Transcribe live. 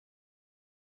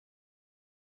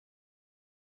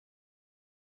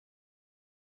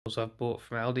I've bought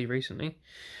from Aldi recently.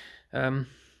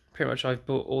 Pretty much I've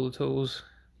bought all the tools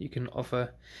you can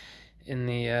offer in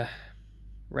the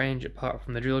range apart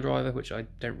from the drill driver, which I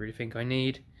don't really think I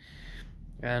need.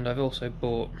 And I've also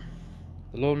bought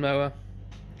the lawnmower,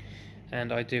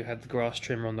 and I do have the grass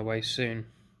trimmer on the way soon.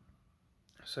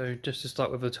 So just to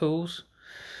start with the tools,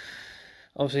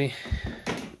 obviously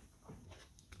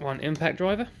one impact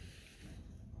driver.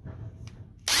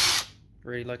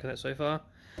 Really liking that so far.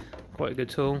 Quite a good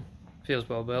tool, feels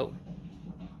well built.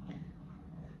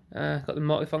 Got the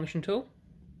multifunction tool,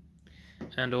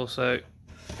 and also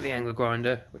the angle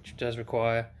grinder, which does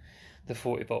require the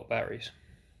 40-volt batteries.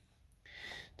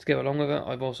 To go along with it,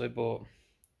 I've also bought,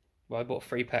 I bought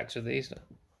 3 packs of these.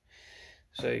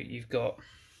 So you've got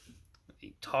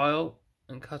the tile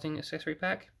and cutting accessory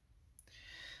pack,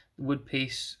 wood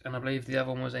piece, and I believe the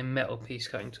other one was a metal piece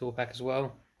cutting tool pack as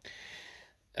well.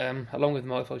 Along with the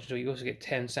multifunction tool, you also get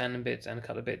 10 sanding bits and a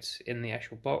couple of bits in the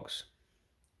actual box.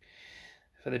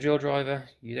 For the drill driver,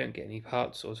 you don't get any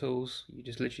parts or tools, you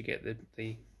just literally get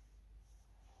the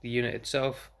unit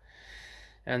itself.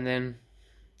 And then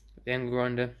the angle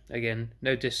grinder, again,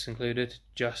 no discs included,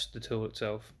 just the tool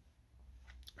itself.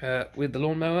 With the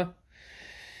lawnmower,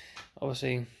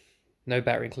 obviously no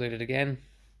battery included again,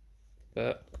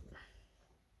 but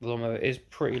the lawnmower is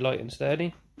pretty light and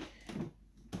sturdy.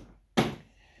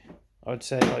 I'd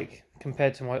say, like,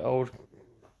 compared to my old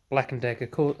Black & Decker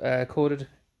corded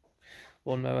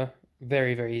lawnmower,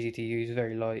 very easy to use,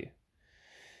 very light.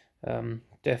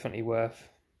 Definitely worth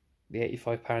the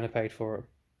 £85 I paid for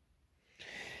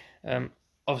it.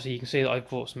 Obviously you can see that I've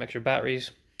bought some extra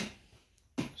batteries.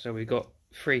 So we've got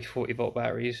 3 40-volt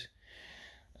batteries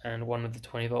and one of the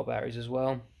 20-volt batteries as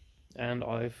well. And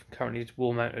I've currently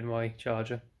wall mounted my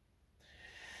charger.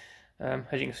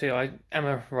 As you can see, I am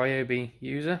a Ryobi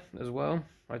user as well.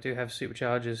 I do have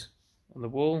superchargers on the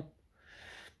wall,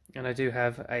 and I do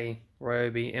have a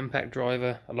Ryobi impact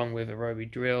driver along with a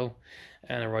Ryobi drill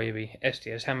and a Ryobi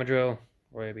SDS hammer drill,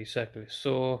 Ryobi circular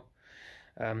saw,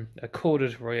 a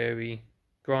corded Ryobi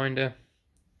grinder,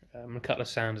 a couple of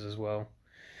sanders as well.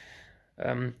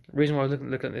 The reason why I was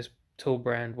looking at this tool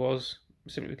brand was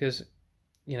simply because,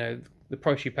 you know, the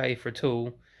price you pay for a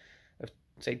tool of,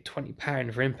 say,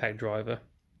 £20 for impact driver,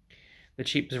 the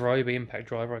cheapest Ryobi impact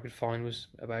driver I could find was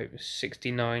about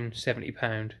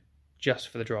 £69–70 just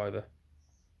for the driver.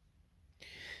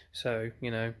 So, you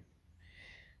know,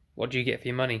 what do you get for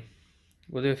your money?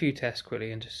 We'll do a few tests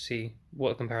quickly and just see what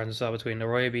the comparisons are between the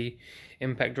Ryobi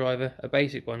impact driver, a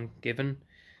basic one given,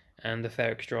 and the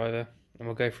Ferrex driver, and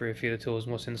we'll go through a few of the tools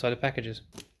and what's inside the packages.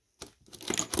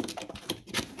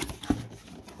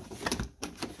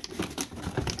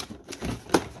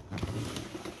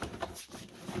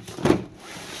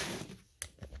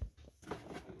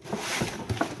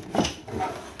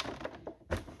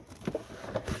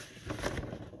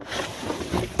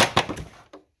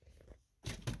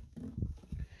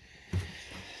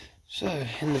 So,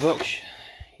 in the box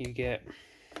you get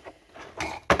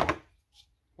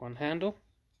one handle,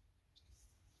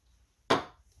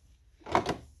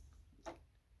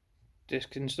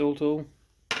 disc install tool,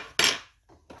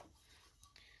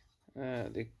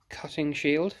 the cutting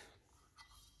shield,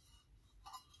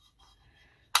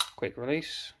 quick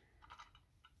release,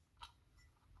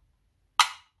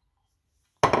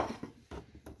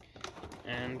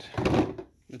 and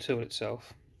the tool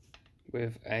itself,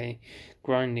 with a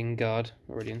grinding guard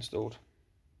already installed.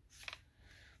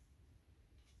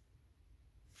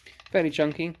 Fairly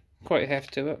chunky, quite a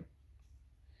heft to it.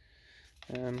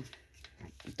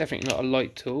 Definitely not a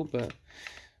light tool, but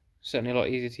certainly a lot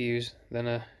easier to use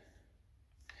than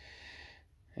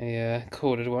a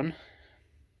corded one.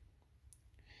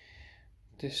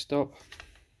 Disc stop,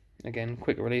 again,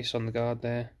 quick release on the guard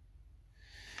there.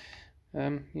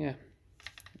 Yeah.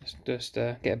 Let's just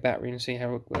get a battery and see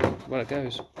how well it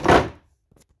goes.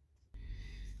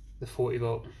 The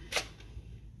 40-volt.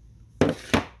 Put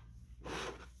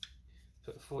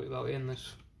the 40-volt in,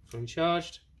 that's fully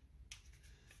charged.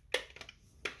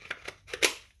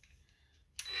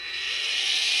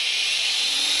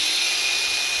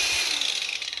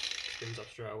 Spins up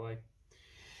straight away.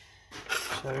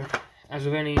 So, as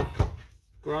with any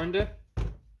grinder,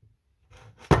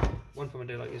 one thing I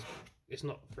do like is it's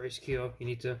not very secure. You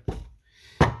need to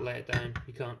lay it down.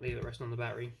 You can't leave it resting on the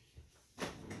battery.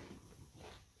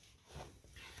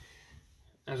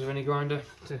 As with any grinder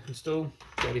to install,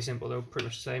 fairly simple. They're pretty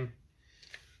much the same.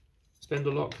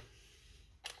 Spindle lock,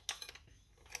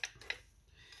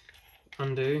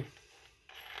 undo.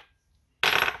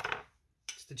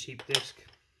 It's the cheap disc.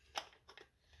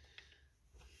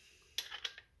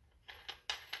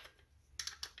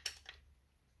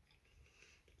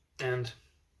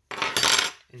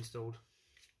 installed.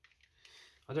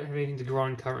 I don't have anything to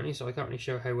grind currently, so I can't really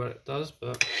show how well it does,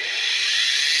 but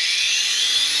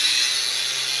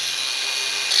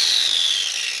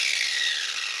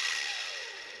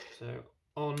so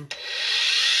on and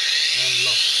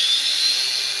lock.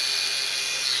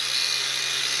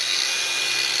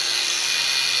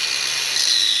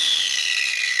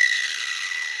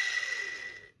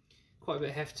 Quite a bit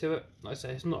of heft to it. Like I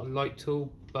say, it's not a light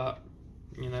tool, but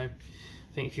you know, I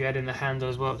think if you add in the handle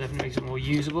as well, it definitely makes it more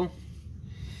usable.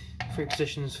 3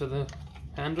 positions for the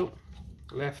handle: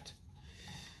 left,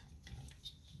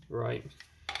 right,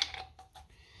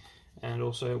 and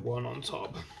also one on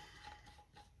top.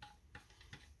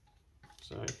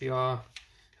 So if you are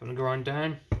having to grind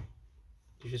down,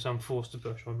 gives you some force to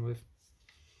push on with,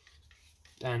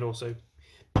 and also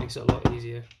makes it a lot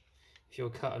easier if you're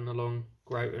cutting along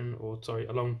grouting, or sorry,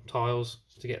 along tiles,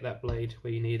 to get that blade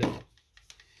where you need it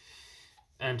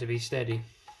and to be steady.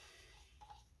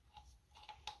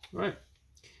 Right,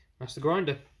 that's the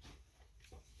grinder.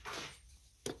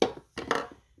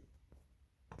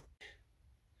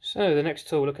 So the next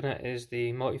tool we're looking at is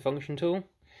the multifunction tool.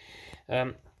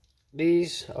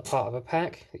 These are part of a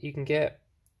pack that you can get: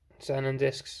 sanding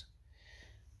discs,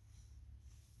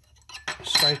 a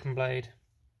scraping blade,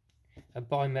 a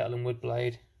bimetal and wood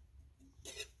blade,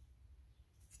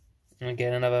 and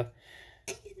again another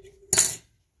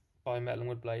bimetal and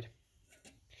wood blade.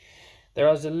 There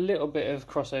is a little bit of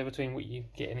crossover between what you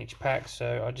get in each pack,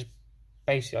 so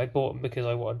I bought them because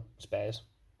I wanted spares.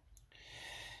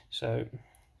 So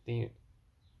the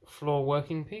floor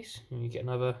working piece, you get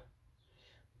another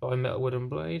bimetal wooden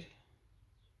blade,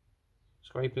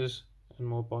 scrapers, and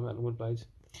more bimetal wood blades.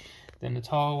 Then the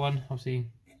tile one, obviously,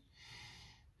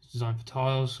 is designed for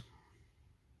tiles.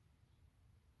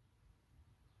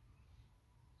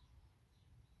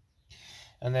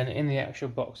 And then in the actual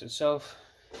box itself,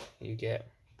 you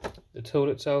get the tool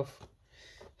itself,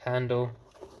 handle,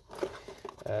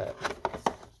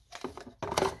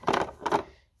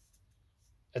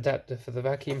 adapter for the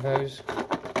vacuum hose,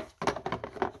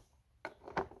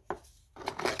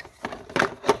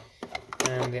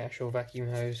 and the actual vacuum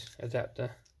hose adapter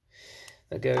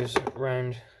that goes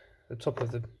around the top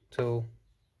of the tool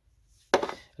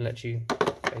and lets you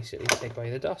basically take away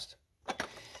the dust.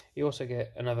 You also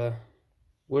get another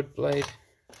wood blade,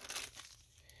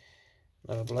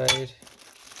 another blade,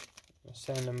 a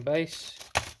sanding base,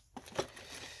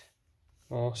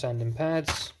 more sanding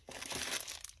pads,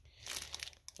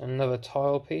 another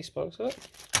tile piece by the looks of it,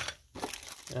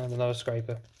 and another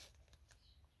scraper.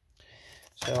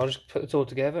 So I'll just put it all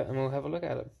together and we'll have a look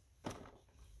at it.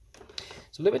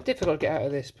 It's a little bit difficult to get out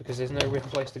of this because there's no real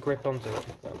place to grip onto it.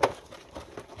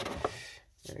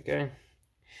 There we go.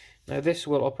 Now this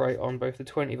will operate on both the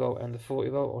 20 volt and the 40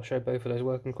 volt. I'll show both of those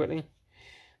working quickly.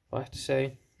 But I have to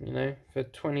say, you know, for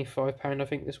 £25 I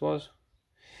think this was,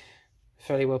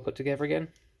 fairly well put together again.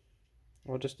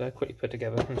 I'll just quickly put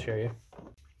together and show you.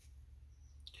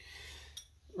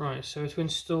 Right, so to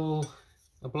install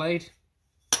a blade,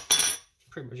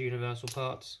 pretty much universal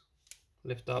parts.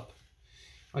 Lift up,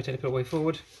 I take it away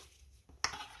forward,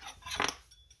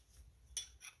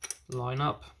 line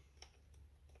up,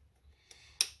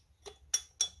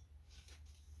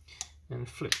 and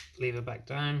flip lever back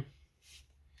down,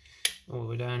 all the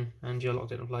way down, and you're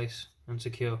locked in place and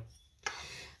secure.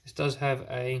 This does have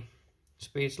a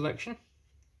speed selection,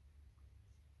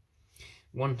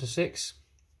 1 to 6,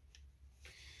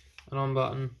 an on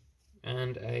button,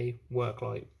 and a work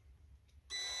light.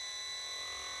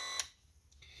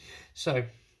 So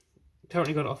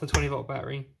currently got it off the 20 volt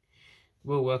battery.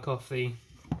 Will work off the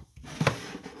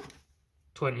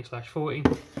 20/40.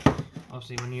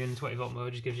 Obviously when you're in 20 volt mode,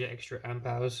 it just gives you extra amp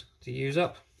hours to use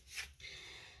up.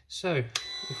 So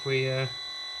if we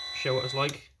show what it's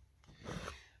like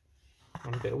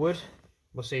on a bit of wood,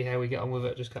 we'll see how we get on with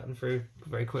it, just cutting through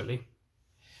very quickly.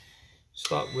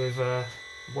 Start with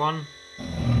 1,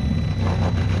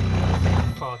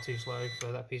 far too slow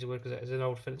for that piece of wood because it is an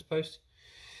old fence post.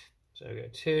 So we go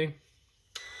 2,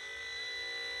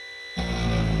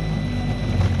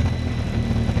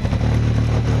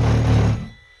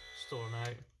 stalling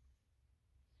out,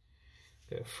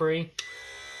 go 3,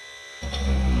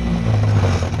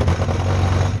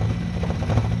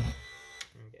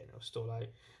 and getting it stalled out.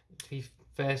 To be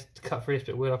fair, to cut through this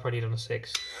bit of wood, I probably need on a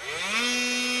 6.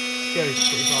 Goes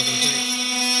pretty fast on 6.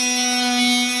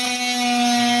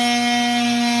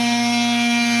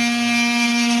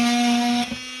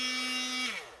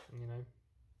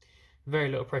 Very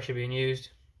little pressure being used,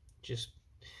 just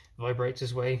vibrates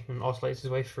his way and oscillates his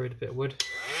way through the bit of wood.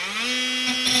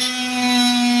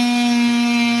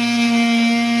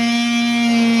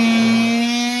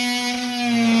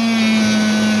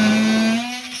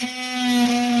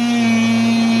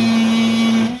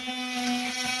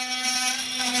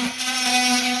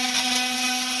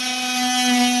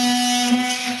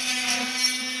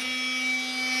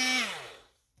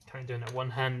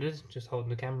 one-handed, just holding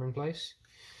the camera in place.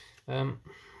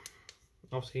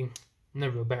 Obviously, no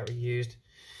real battery used.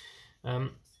 I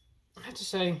have to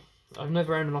say, I've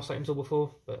never owned an oscillating tool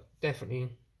before, but definitely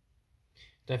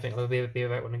don't think I'll be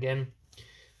without one again.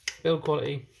 Build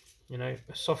quality, you know,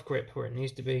 a soft grip where it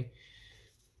needs to be.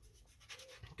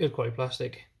 Good quality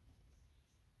plastic.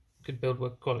 Good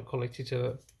build quality to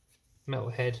it. Metal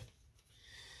head.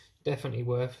 Definitely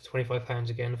worth £25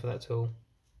 again for that tool.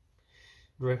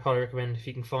 Highly recommend, if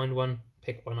you can find one,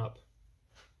 pick one up.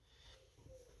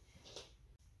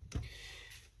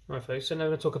 Right folks, so now we're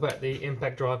going to talk about the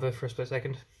impact driver for a split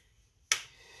second.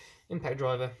 Impact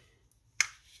driver.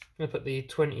 I'm going to put the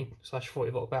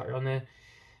 20/40 volt battery on there.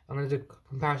 I'm going to do a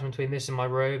comparison between this and my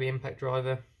Ryobi impact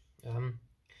driver. To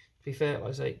be fair, like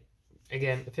I say,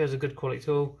 again, it feels a good quality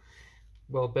tool,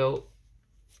 well built,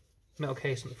 metal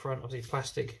case on the front, obviously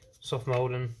plastic, soft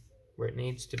moulding where it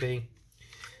needs to be.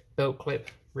 Belt clip,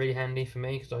 really handy for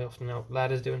me because I often help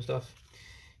ladders doing stuff.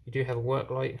 You do have a work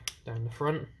light down the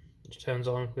front, which turns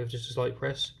on with just a slight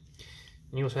press.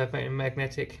 And you also have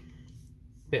magnetic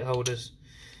bit holders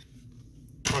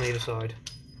on either side.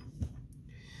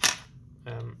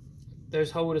 Those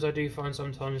holders I do find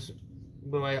sometimes,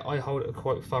 well, I hold it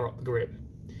quite far up the grip.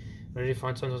 And I do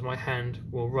find sometimes my hand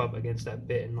will rub against that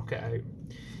bit and knock it out.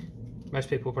 Most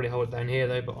people probably hold it down here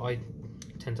though, but I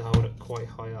tend to hold it quite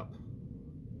high up.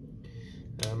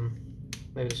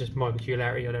 Maybe it's just my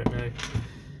peculiarity, I don't know.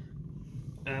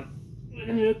 We're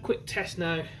going to do a quick test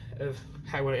now of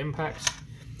how well it impacts.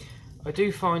 I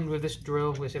do find with this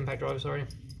drill, with this impact driver, sorry,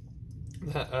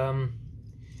 that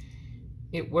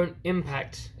it won't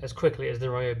impact as quickly as the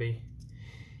Ryobi.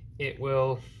 It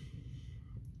will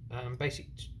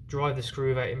basically drive the screw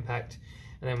without impact,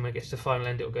 and then when it gets to the final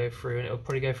end, it'll go through, and it'll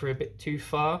probably go through a bit too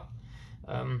far.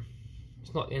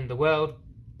 It's not the end of the world,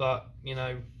 but you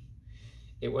know,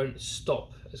 it won't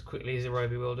stop as quickly as the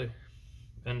Ryobi will do,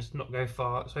 and not go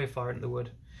so far into the wood.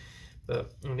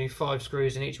 But I'm going to do 5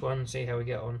 screws in each one and see how we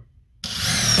get on.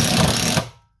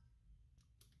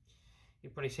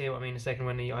 You'll probably see what I mean in a second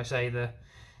when I say the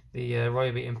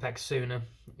Ryobi impacts sooner.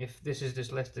 If this is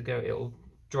just left to go, it'll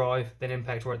drive, then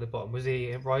impact right at the bottom. With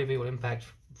the Ryobi, will impact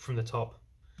from the top.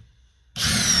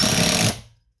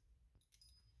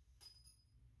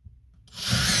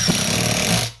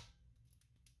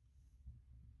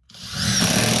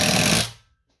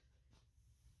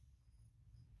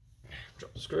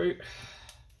 Drop the screw.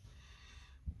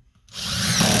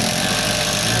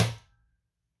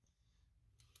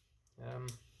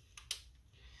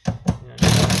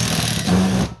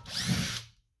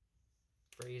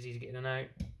 Very easy to get in and out.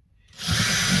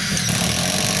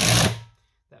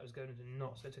 That was going into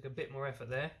knots, so it took a bit more effort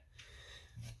there.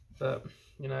 But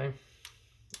you know,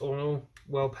 all in all,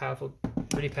 well powerful,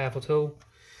 really powerful tool.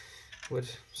 Would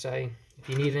say if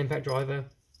you need an impact driver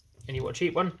and you want a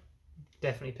cheap one,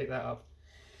 definitely pick that up.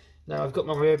 Now I've got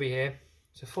my Ryobi here.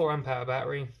 It's a 4 amp hour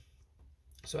battery.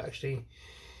 So actually,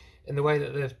 in the way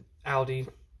that the Aldi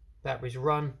batteries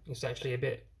run, it's actually a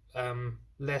bit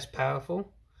less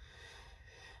powerful,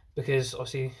 because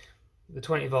obviously the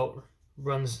 20 volt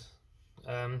runs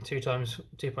 2 times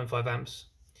 2.5 amps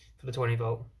for the 20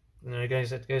 volt, and then it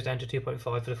goes down to 2.5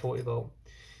 for the 40 volt.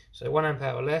 So 1 amp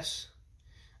hour less.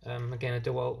 Again, a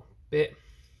DeWalt bit.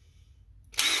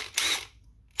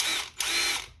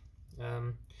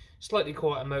 Slightly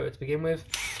quieter motor to begin with.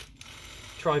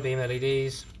 Tri-beam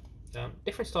LEDs.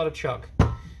 Different style of chuck.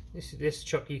 This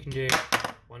chuck you can do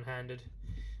one-handed.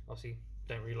 Obviously,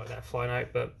 don't really like that flying out,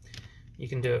 but you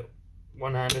can do it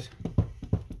one-handed.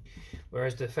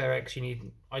 Whereas the Ferrex, you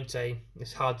need, I'd say,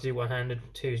 it's hard to do one-handed.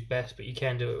 2 is best, but you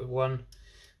can do it with 1,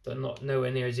 but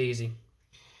nowhere near as easy.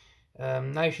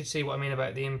 Now you should see what I mean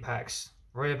about the impacts.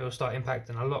 Ryobi will start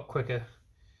impacting a lot quicker.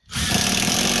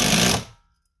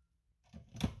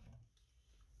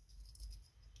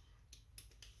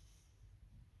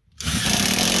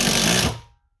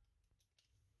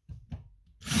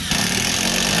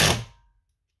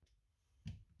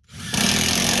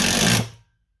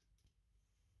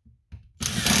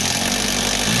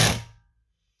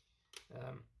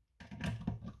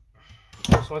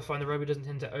 So I find the Ryobi doesn't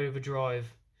tend to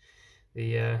overdrive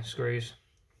the screws.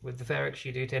 With the Ferrex,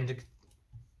 you do tend to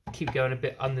keep going a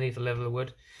bit underneath the level of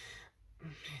wood.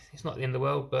 It's not the end of the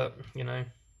world, but you know,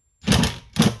 you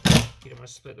don't want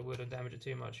to split the wood and damage it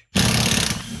too much.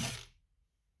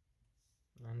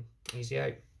 And easy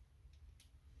out.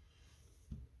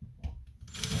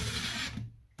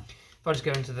 If I just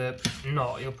go into the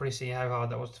knot, you'll probably see how hard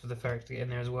that was for the Ferrex to get in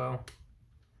there as well.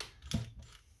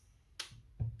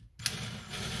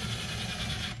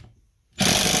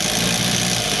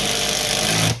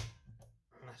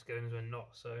 goes and not,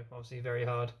 so obviously very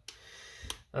hard.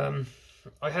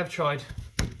 I have tried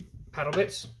paddle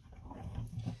bits.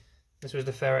 This was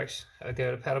the Ferrex. I had a go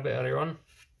at a paddle bit earlier on.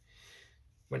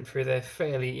 Went through there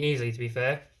fairly easily, to be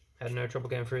fair. Had no trouble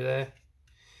going through there.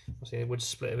 Obviously it would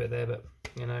split a bit there, but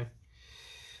you know,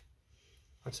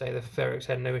 I'd say the Ferrex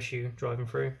had no issue driving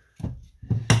through.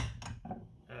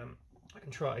 I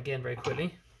can try it again very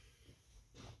quickly.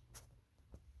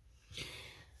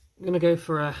 I'm going to go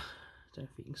for a, I don't know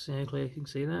if you can see how clear you can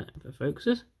see that, if it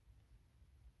focuses.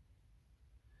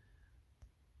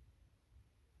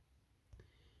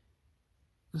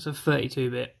 That's a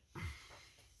 32-bit.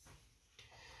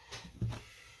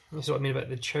 This is what I mean about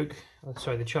the choke,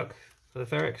 sorry, the chuck for the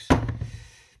Ferrex.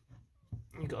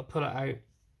 You've got to pull it out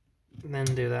and then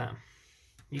do that.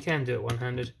 You can do it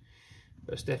one-handed,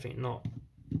 but it's definitely not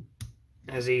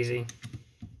as easy.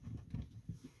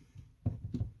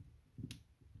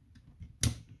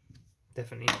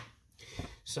 Definitely.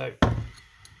 So,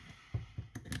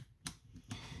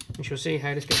 we shall see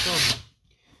how this gets on.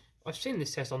 I've seen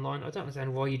this test online. I don't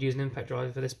understand why you'd use an impact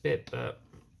driver for this bit, but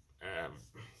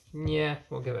yeah,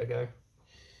 we'll give it a go.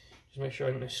 Just make sure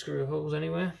I don't screw holes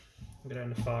anywhere. Go down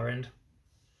the far end.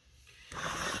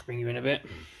 Bring you in a bit.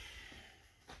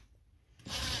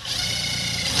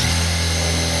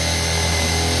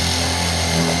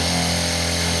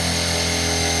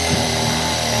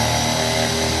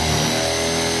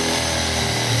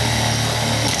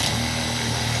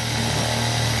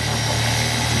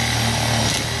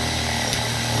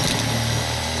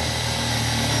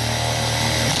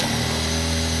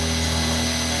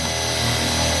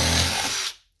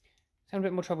 Having a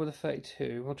bit more trouble with the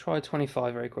 32. We'll try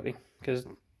 25 very quickly, because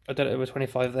I did it over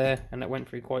 25 there and it went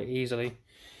through quite easily.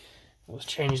 Let's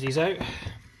change these out.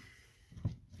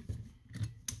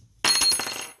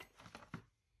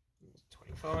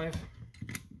 25.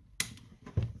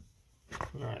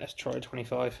 Alright, let's try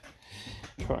 25.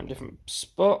 Try a different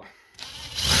spot.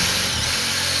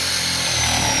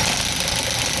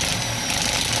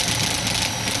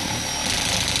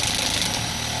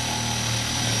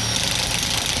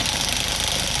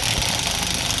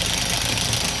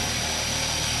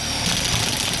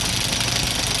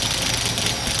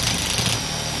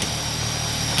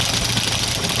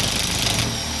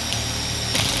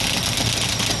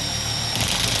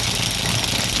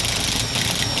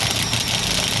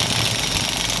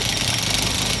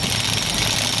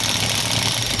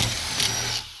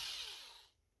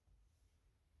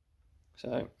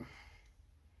 So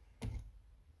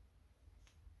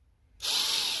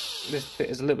this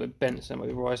bit is a little bit bent, so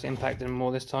maybe why it's impacting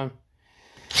more this time.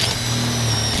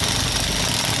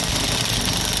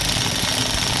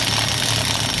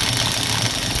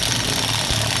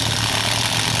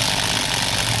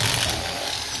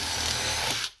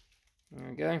 There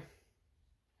we go.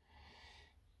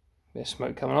 Bit of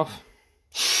smoke coming off.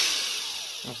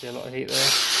 I see a lot of heat there.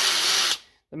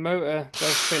 The motor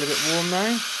does feel a bit warm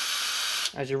now.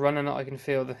 As you're running it, I can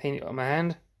feel the heat on my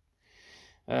hand.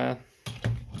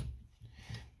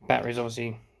 Battery's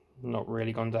obviously not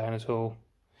really gone down at all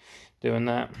doing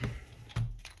that.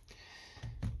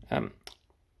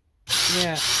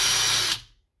 Yeah.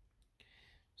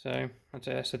 So I'd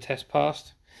say that's the test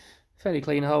passed. Fairly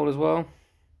clean hole as well.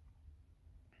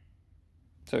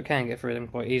 So it can get through them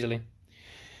quite easily.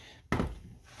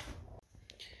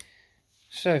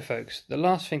 So folks, the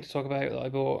last thing to talk about that I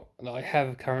bought, that I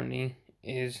have currently,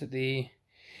 is the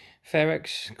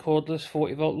Ferrex cordless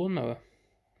 40-volt lawnmower.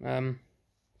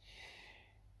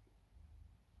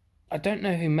 I don't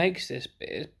know who makes this, but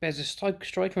it bears a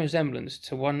striking resemblance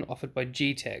to one offered by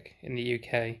G-Tech in the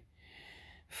UK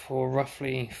for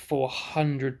roughly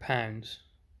 £400.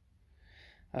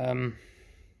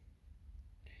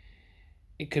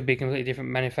 It could be a completely different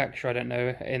manufacturer, I don't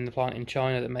know, in the plant in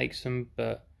China that makes them,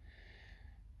 but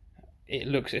it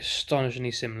looks astonishingly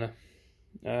similar.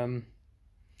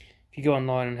 If you go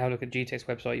online and have a look at G-Tech's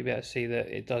website, you'll be able to see that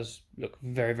it does look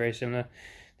very, very similar.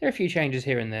 There are a few changes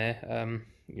here and there.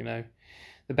 You know,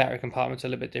 the battery compartment's a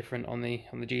little bit different on the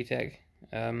G-Tech.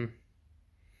 But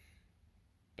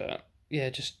yeah,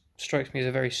 it just strikes me as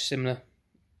a very similar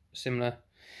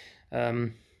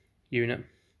unit.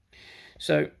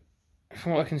 So,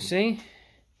 from what I can see,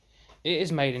 it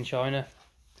is made in China,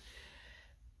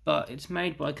 but it's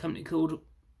made by a company called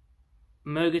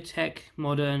Mogatech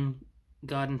Modern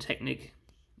Garden Technique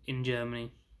in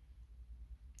Germany.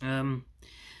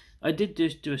 I did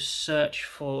just do a search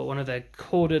for one of their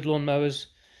corded lawnmowers,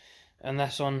 and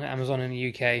that's on Amazon in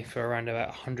the UK for around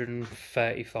about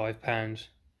 £135.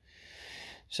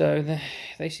 So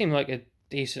they seem like a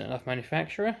decent enough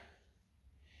manufacturer.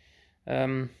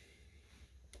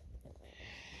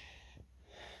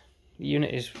 The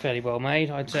unit is fairly well made,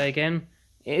 I'd say. Again,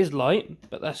 it is light,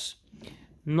 but that's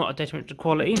not a detriment to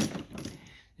quality.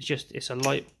 It's just, it's a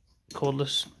light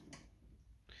cordless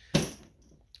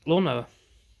lawnmower.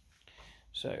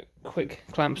 So quick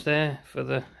clamps there for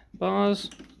the bars.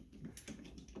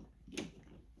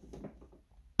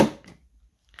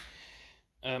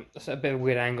 That's at a bit of a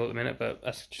weird angle at the minute, but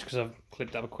that's just because I've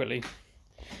clipped up quickly.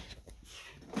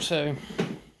 So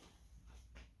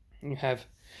you have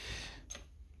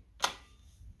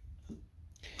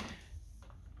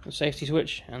the safety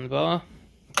switch and the bar.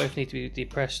 Both need to be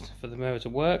depressed for the mower to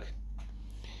work.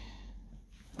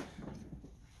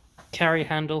 Carry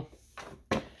handle,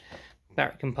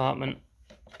 battery compartment.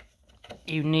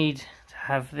 You need to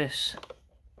have this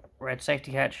red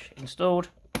safety catch installed,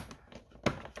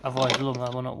 otherwise the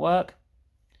lawnmower will not work.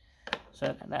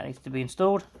 So that needs to be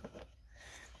installed.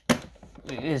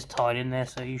 It is tied in there,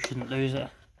 so you shouldn't lose it.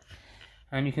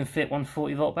 And you can fit one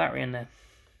 40-volt battery in there.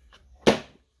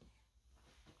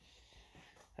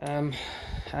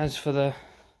 As for the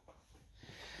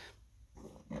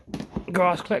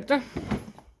grass collector,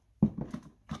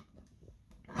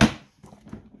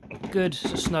 good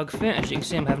snug fit. As you can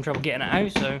see, I'm having trouble getting it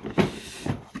out, so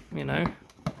you know,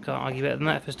 can't argue better than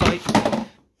that if it's tight.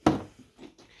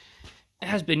 It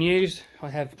has been used. I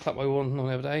have cut my lawn the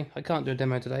other day. I can't do a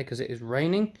demo today because it is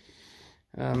raining.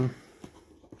 I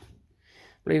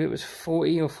believe it was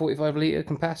 40 or 45 litre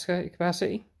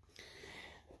capacity.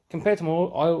 Compared to my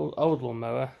old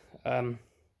lawnmower,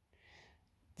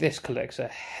 this collects a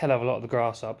hell of a lot of the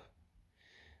grass up.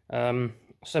 So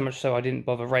much so I didn't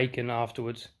bother raking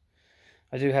afterwards.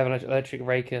 I do have an electric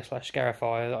raker /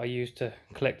 scarifier that I use to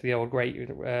collect the old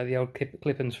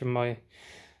clippings from my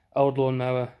old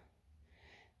lawnmower.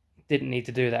 Didn't need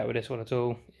to do that with this one at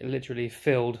all. It literally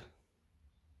filled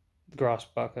the grass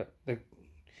bucket, the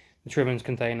trimmings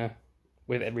container,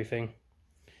 with everything.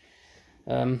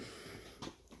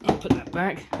 I'll put that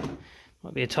back.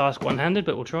 Might be a task one-handed,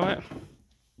 but we'll try it.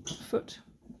 Foot.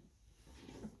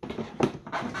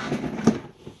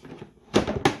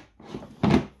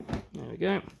 There we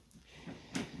go.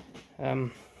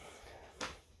 There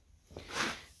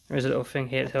is a little thing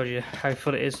here that tells you how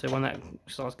full it is, so when that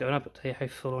starts going up, it'll tell you how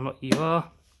full or not you are.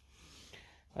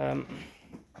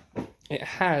 It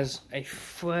has a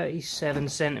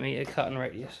 37cm cutting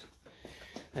radius.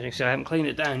 As you can see, I haven't cleaned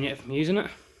it down yet from using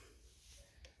it.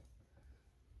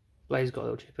 Blade's got a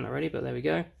little chip in already, but there we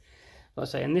go. Like I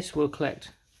say, and this will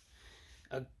collect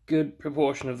a good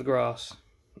proportion of the grass.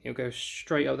 It'll go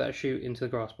straight up that chute into the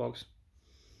grass box.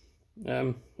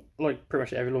 Like pretty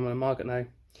much every lawnmower on the market now,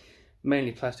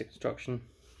 mainly plastic construction.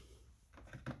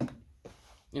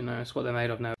 You know, it's what they're made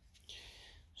of now.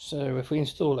 So if we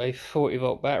install a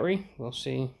 40-volt battery, we'll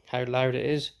see how loud it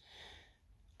is.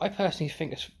 I personally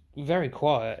think it's very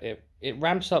quiet. It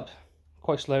ramps up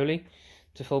quite slowly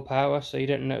to full power, so you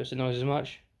don't notice the noise as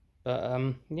much.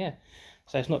 But yeah,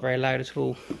 so it's not very loud at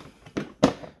all.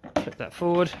 Flip that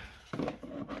forward.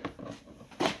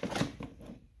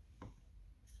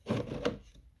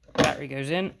 Battery goes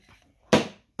in.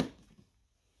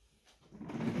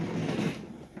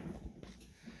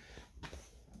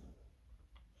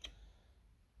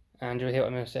 And you'll hear what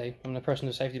I'm going to say. I'm going to press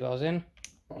the safety bars in.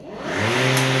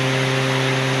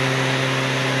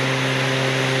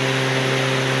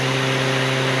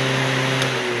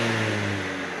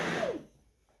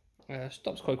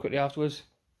 Stops quite quickly afterwards.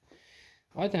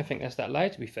 I don't think that's that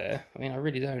loud, to be fair. I mean, I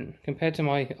really don't. Compared to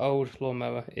my old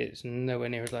lawnmower, it's nowhere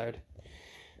near as loud.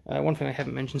 One thing I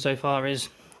haven't mentioned so far is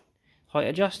height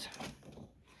adjust.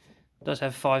 It does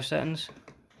have 5 settings.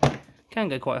 Can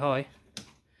go quite high.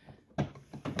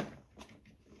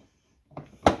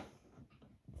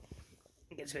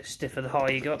 It gets a bit stiffer the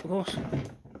higher you go up, of course.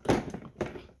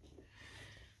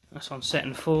 That's on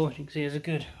setting 4. You can see there's a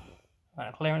good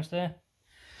amount of clearance there.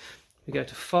 We go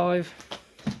to 5.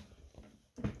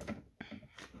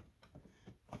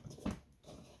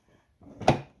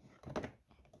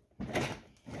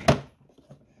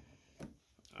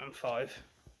 And 5.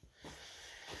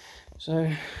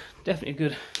 So definitely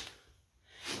good.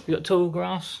 We've got tall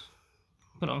grass.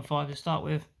 Put it on 5 to start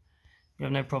with. You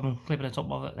have no problem clipping the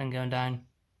top of it, then going down.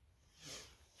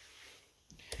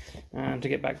 And to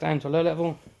get back down to a low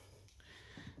level,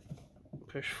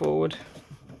 push forward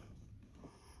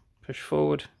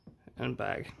and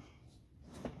back.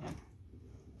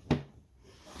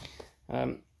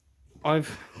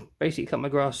 I've basically cut my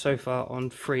grass so far on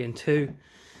 3 and 2.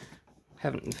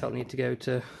 Haven't felt the need to go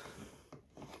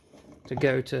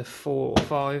to 4 or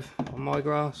 5 on my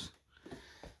grass,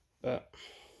 but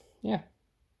yeah,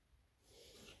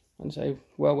 I'd say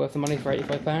well worth the money for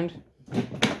 £85.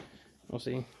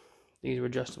 Obviously These are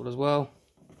adjustable as well.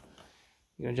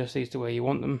 You can adjust these to where you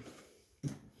want them.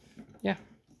 Yeah,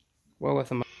 well worth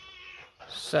the money.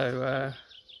 So,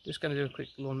 just going to do a quick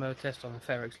lawnmower test on the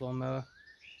Ferrex lawnmower.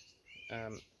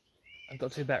 I've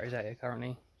got 2 batteries out here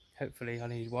currently. Hopefully I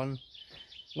need one.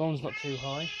 Lawn's not too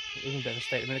high. It is in a bit of a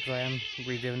state at the minute because I am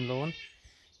redoing the lawn.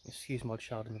 Excuse my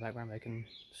child in the background making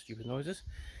stupid noises.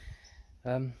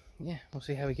 Yeah, we'll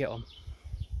see how we get on.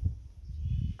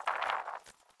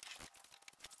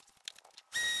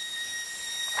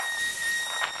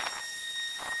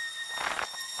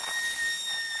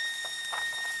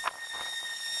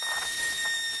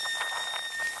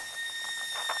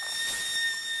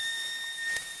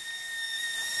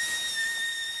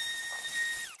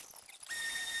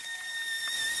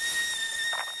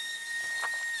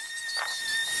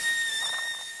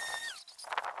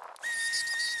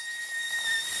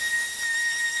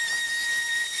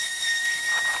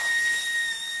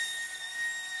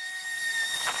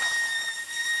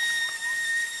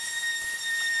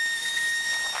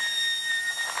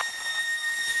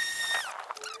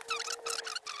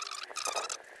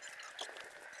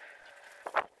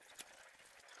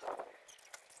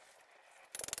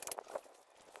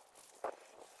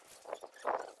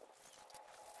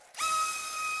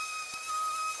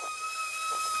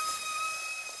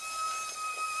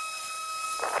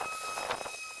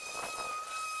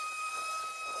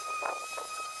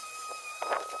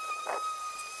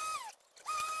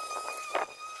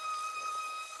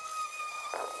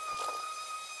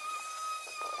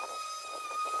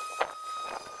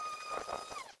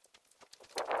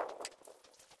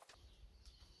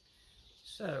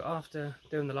 So after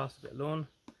doing the last bit of lawn,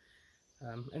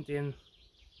 emptying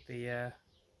the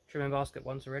trimming basket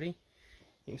once already,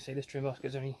 you can see this trimming basket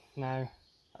is only now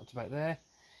up to about there.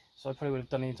 So I probably would have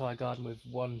done the entire garden with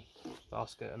one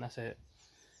basket and that's it.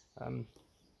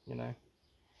 You know,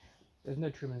 there's no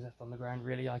trimmings left on the ground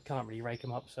really. I can't really rake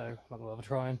them up, so I'm not going to bother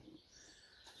trying.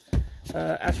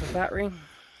 As for battery,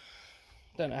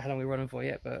 don't know how long we're running for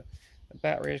yet, but the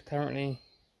battery is currently,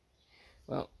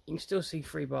 well, you can still see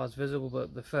 3 bars visible,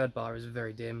 but the 3rd bar is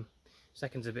very dim.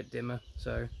 Second's a bit dimmer,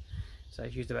 so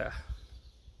it's used about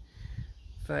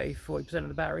 30–40% of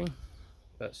the battery,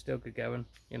 but still good going,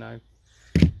 you know.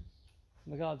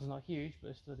 The garden's not huge, but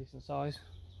it's still a decent size.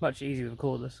 Much easier with a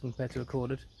cordless compared to a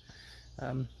corded.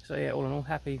 So yeah, all in all,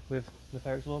 happy with the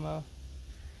Ferrex lawnmower.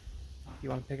 If you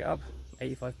want to pick it up,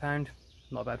 £85,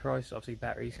 not a bad price. Obviously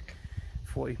batteries,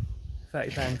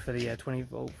 £30 for the 20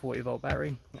 volt, 40 volt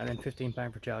battery, and then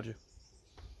 £15 for charger.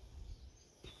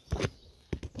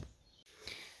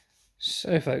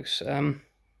 So folks, I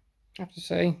have to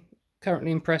say,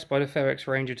 currently impressed by the Ferrex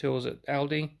range of tools at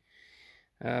Aldi.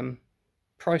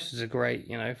 Prices are great,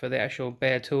 you know, for the actual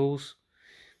bare tools.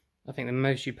 I think the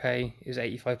most you pay is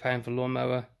 £85 for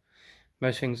lawnmower.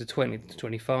 Most things are 20 to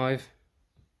 25.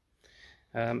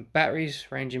 Batteries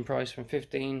range in price from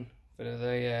 15 for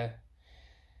the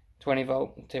 20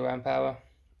 volt 2 amp hour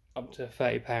up to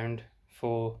 £30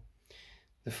 for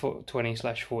the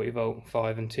 20/40 volt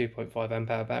 5 and 2.5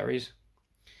 amp hour batteries.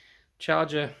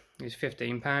 Charger is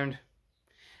 £15.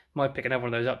 Might pick another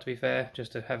one of those up, to be fair,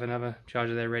 just to have another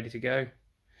charger there ready to go.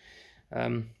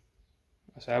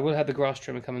 So I will have the grass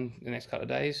trimmer coming the next couple of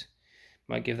days.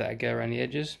 Might give that a go around the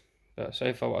edges, but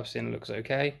so far what I've seen, it looks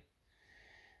okay.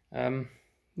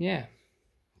 Yeah,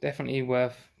 definitely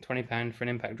worth £20 for an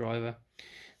impact driver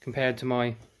compared to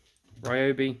my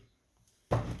Ryobi,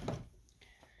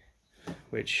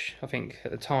 which I think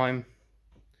at the time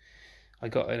I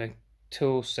got in a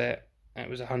tool set and it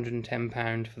was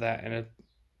 £110 for that and a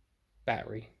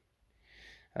battery.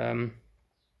 I mean,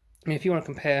 if you want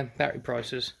to compare battery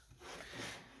prices,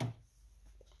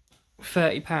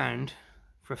 £30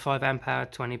 for a 5 amp hour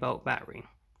 20 volt battery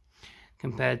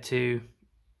compared to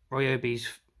Ryobi's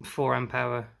 4 amp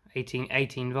hour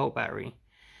 18 volt battery,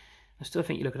 I still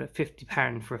think you're looking at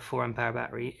 £50 for a 4 amp hour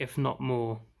battery, if not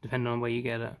more, depending on where you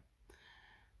get it.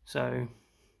 So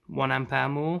 1 amp hour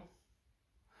more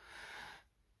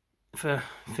for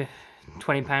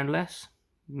 £20 less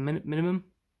minimum,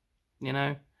 you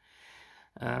know.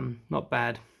 Not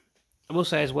bad. I will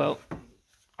say as well,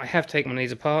 I have taken one of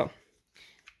these apart.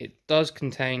 It does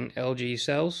contain LG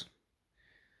cells.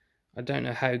 I don't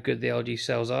know how good the LG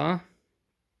cells are,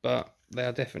 but they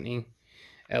are definitely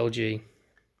LG.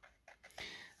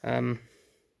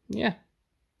 Yeah,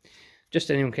 just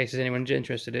in case there's anyone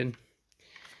interested in,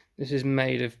 this is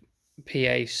made of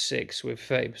PA6 with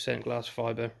 30% glass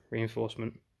fiber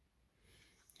reinforcement,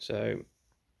 so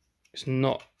it's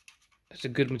a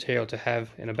good material to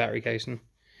have in a battery casing.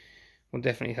 Will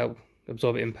definitely help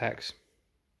absorb impacts,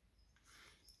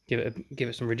 give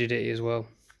it some rigidity as well.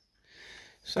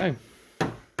 So,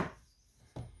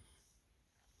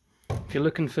 if you're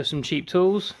looking for some cheap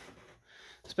tools,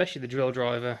 especially the drill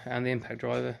driver and the impact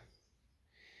driver,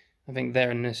 I think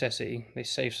they're a necessity. They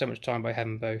save so much time by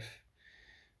having both.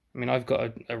 I mean, I've got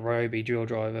a Ryobi drill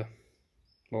driver,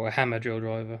 or a hammer drill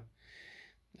driver,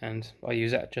 and I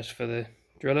use that just for the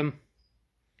drilling,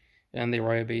 and the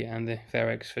Ryobi and the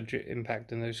Ferrex for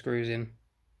impacting those screws in.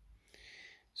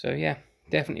 So yeah,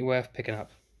 definitely worth picking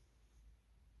up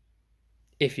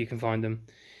if you can find them.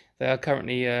 They are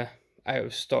currently out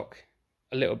of stock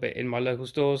a little bit in my local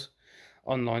stores.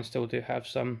 Online still do have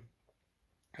some.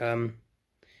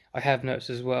 I have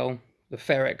noticed as well the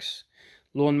Ferrex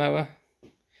lawnmower.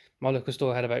 My local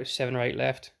store had about 7 or 8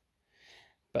 left,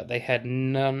 but they had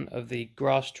none of the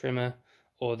grass trimmer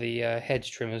or the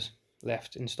hedge trimmers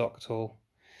left in stock at all.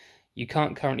 You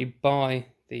can't currently buy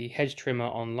the hedge trimmer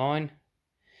online,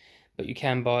 but you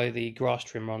can buy the grass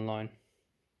trimmer online.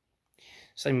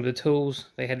 Same with the tools,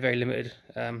 they had very limited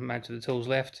amount of the tools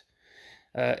left.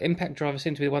 Impact driver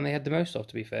seemed to be the one they had the most of,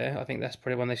 to be fair. I think that's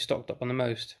probably one they stocked up on the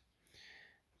most.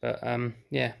 But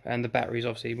yeah, and the batteries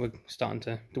obviously were starting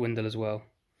to dwindle as well.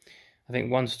 I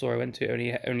think one store I went to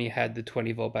only had the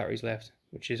 20-volt batteries left,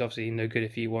 which is obviously no good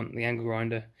if you want the angle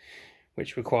grinder,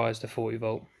 which requires the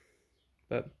 40-volt.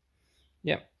 But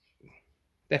yeah,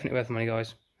 definitely worth the money,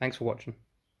 guys. Thanks for watching.